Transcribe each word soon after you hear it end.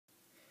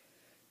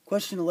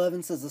Question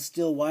 11 says a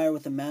steel wire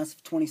with a mass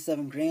of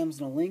 27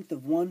 grams and a length of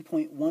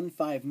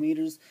 1.15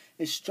 meters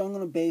is strung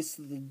on a base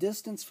so the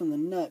distance from the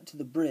nut to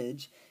the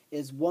bridge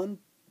is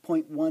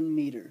 1.1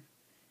 meter.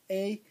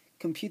 A.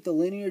 Compute the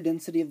linear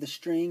density of the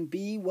string.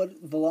 B.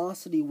 What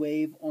velocity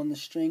wave on the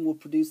string will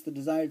produce the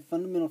desired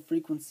fundamental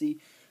frequency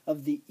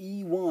of the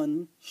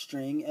E1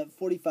 string at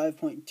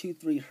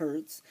 45.23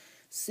 Hz.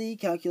 C.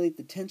 Calculate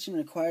the tension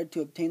required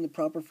to obtain the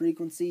proper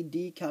frequency.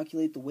 D.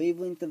 Calculate the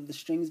wavelength of the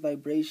string's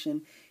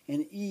vibration.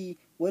 And E.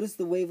 What is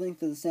the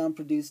wavelength of the sound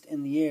produced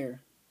in the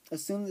air?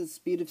 Assume that the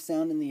speed of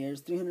sound in the air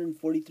is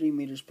 343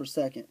 meters per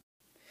second.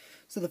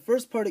 So the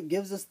first part, it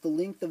gives us the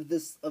length of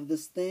this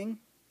thing,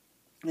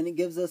 and it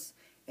gives us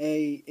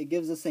a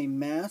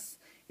mass.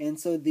 And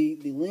so the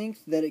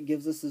length that it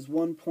gives us is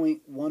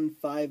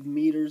 1.15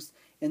 meters,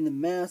 and the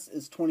mass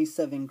is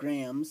 27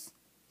 grams.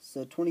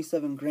 So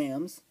 27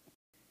 grams.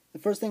 The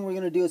first thing we're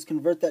going to do is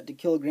convert that to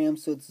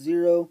kilograms, so it's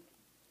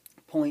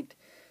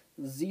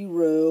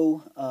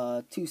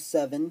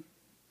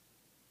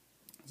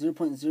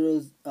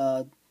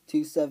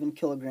 0.027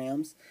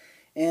 kilograms.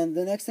 And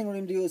the next thing we're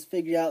going to do is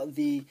figure out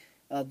the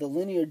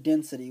linear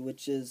density,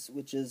 which is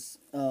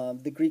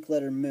the Greek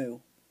letter mu.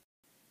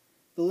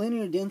 The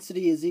linear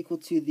density is equal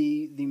to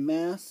the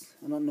mass.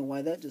 I don't know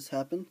why that just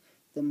happened.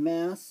 The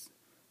mass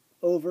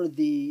over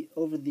the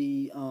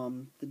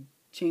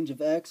change of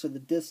x, or the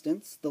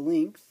distance, the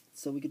length.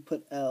 So we could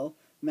put L,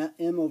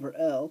 m over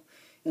L.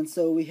 And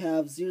so we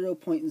have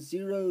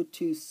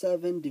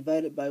 0.027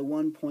 divided by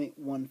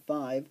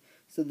 1.15.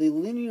 So the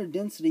linear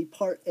density,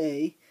 part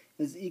A,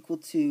 is equal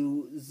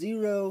to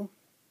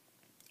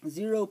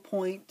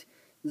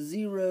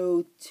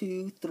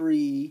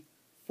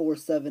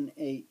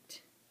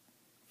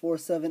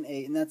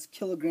 0.023478, and that's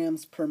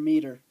kilograms per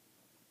meter.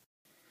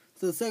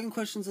 So the second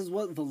question says,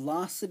 what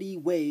velocity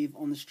wave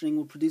on the string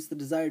will produce the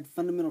desired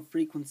fundamental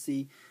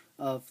frequency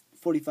of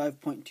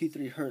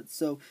 45.23 Hertz?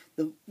 So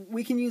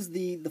we can use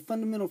the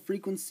fundamental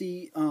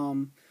frequency,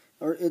 or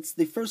it's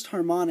the first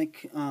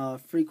harmonic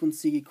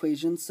frequency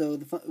equation. So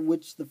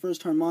which the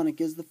first harmonic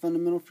is the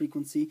fundamental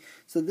frequency.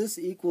 So this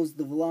equals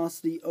the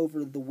velocity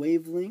over the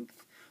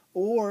wavelength,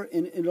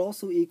 and it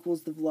also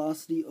equals the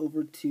velocity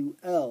over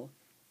 2L.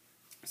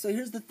 So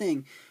here's the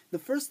thing. The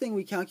first thing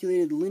we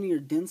calculated, linear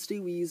density,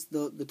 we used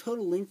the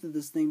total length of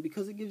this thing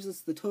because it gives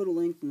us the total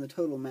length and the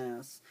total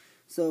mass.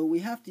 So we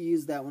have to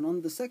use that one.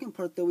 On the second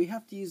part, though, we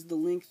have to use the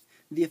length,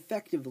 the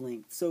effective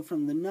length. So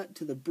from the nut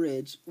to the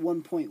bridge,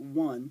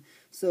 1.1.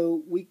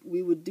 So we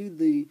would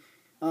do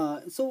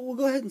so we'll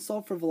go ahead and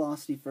solve for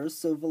velocity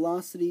first. So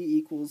velocity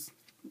equals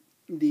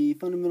the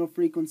fundamental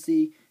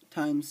frequency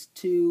times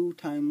 2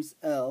 times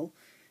L.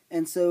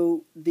 And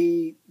so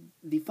the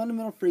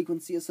fundamental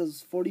frequency, it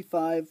says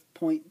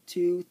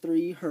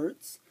 45.23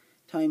 Hertz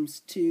times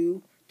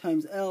 2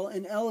 times L,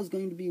 and L is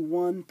going to be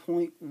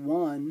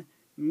 1.1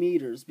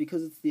 meters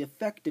because it's the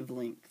effective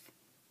length.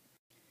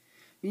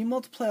 When you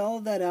multiply all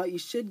of that out, you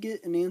should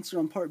get an answer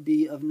on part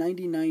B of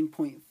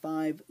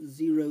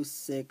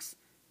 99.506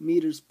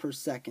 meters per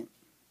second.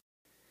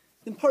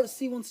 Then part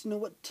C wants to know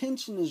what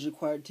tension is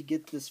required to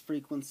get this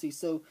frequency.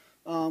 So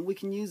we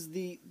can use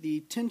the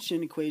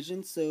tension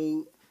equation.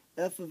 So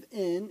F of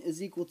n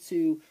is equal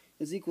to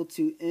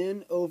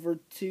n over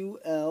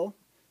 2L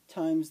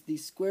times the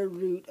square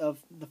root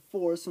of the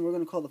force, and we're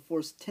going to call the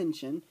force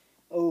tension,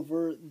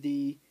 over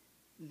the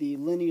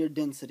linear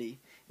density.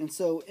 And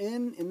so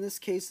n in this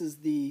case is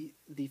the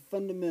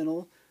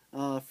fundamental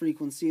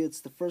frequency.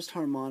 It's the first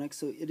harmonic,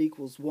 so it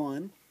equals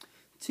 1.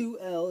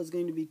 2L is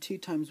going to be 2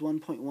 times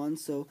 1.1.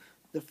 So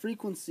the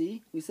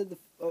frequency, we said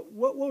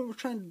what we're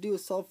trying to do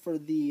is solve for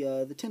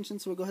the tension,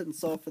 so we'll go ahead and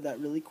solve for that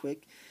really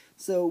quick.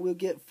 So we'll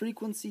get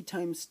frequency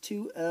times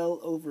 2L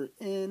over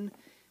n.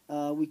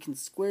 We can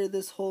square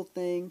this whole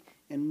thing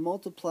and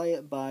multiply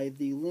it by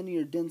the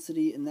linear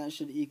density, and that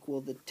should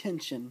equal the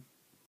tension.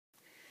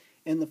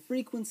 And the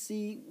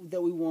frequency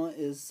that we want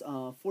is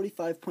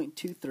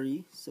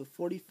 45.23. So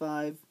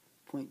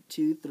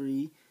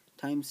 45.23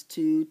 times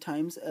 2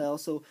 times L.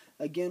 So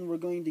again, we're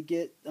going to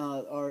get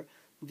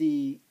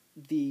the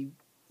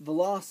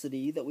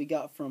velocity that we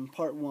got from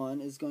part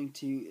 1 is going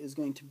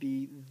to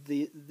be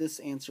this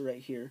answer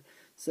right here.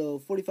 So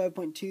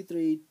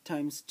 45.23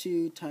 times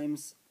 2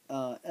 times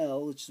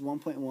L, which is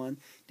 1.1,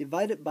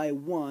 divided by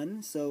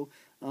 1. So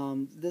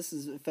this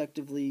is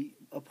effectively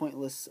a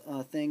pointless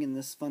thing in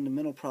this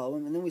fundamental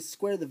problem. And then we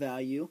square the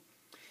value,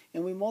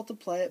 and we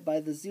multiply it by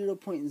the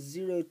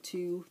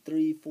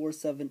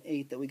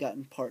 0.023478 that we got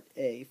in part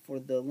A for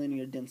the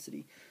linear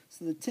density.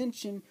 So the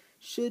tension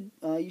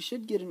you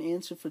should get an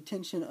answer for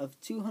tension of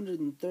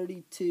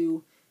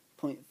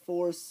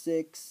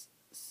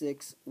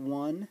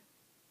 232.4661.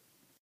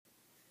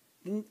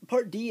 Then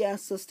part D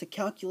asks us to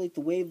calculate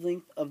the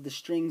wavelength of the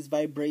string's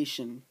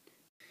vibration.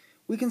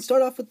 We can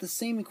start off with the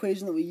same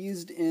equation that we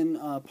used in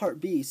part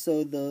B.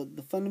 So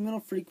the fundamental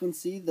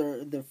frequency,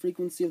 the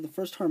frequency of the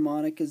first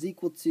harmonic, is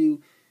equal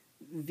to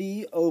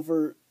V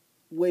over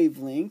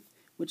wavelength,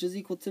 which is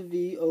equal to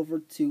v over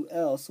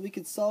 2L. So we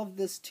could solve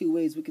this two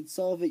ways. We could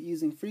solve it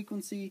using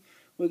frequency,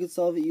 or we could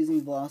solve it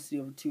using velocity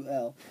over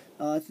 2L.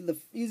 I think the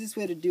easiest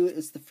way to do it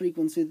is the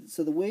frequency.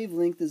 So the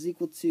wavelength is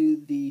equal to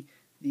the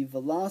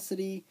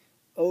velocity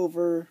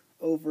over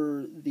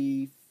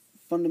the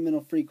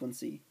fundamental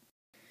frequency.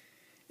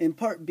 In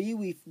part B,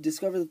 we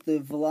discovered that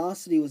the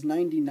velocity was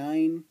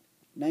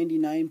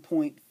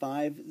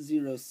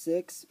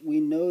 99.506. We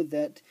know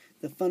that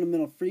the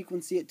fundamental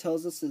frequency, it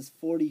tells us, is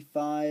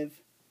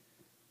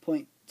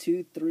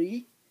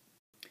 45.23.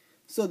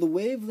 So the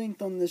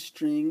wavelength on this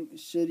string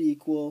should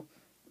equal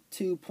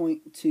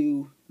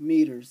 2.2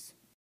 meters.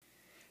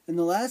 And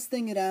the last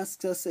thing it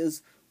asks us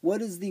is,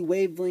 what is the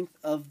wavelength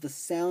of the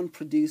sound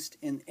produced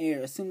in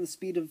air? Assume the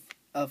speed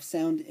of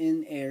sound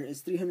in air is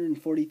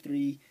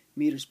 343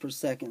 meters per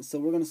second. So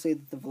we're going to say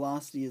that the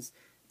velocity is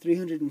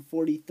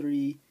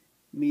 343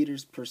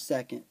 meters per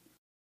second.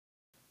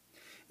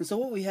 And so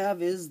what we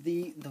have is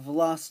the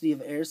velocity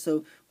of air.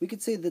 So we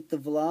could say that the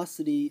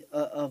velocity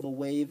of a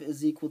wave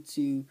is equal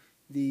to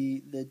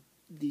the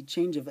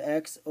change of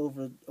x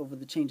over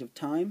the change of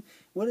time.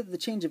 What the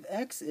change of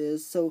x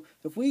is, so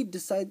if we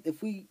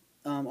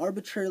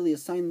arbitrarily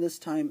assign this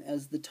time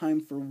as the time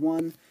for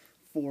one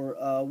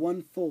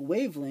full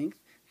wavelength,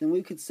 then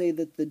we could say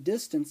that the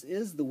distance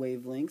is the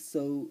wavelength.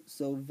 So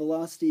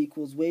velocity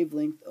equals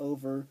wavelength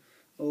over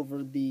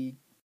the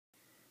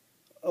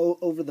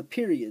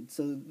period.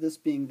 So this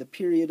being the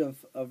period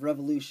of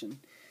revolution.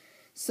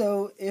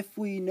 So if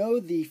we know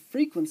the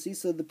frequency,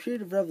 so the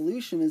period of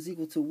revolution is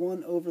equal to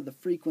 1 over the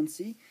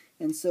frequency,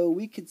 and so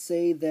we could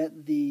say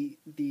that the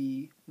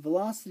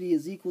velocity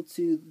is equal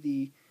to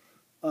the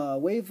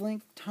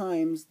wavelength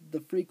times the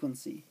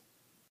frequency.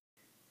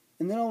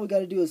 And then all we got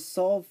to do is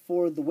solve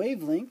for the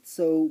wavelength.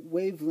 So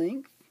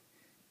wavelength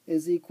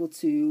is equal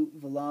to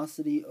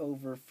velocity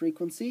over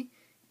frequency.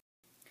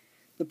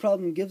 The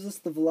problem gives us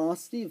the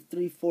velocity of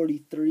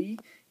 343,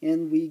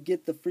 and we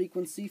get the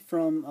frequency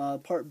from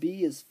part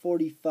B is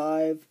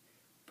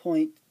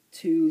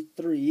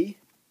 45.23.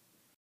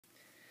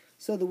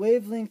 So the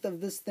wavelength of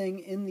this thing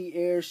in the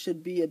air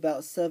should be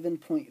about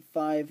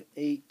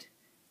 7.58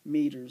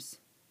 meters.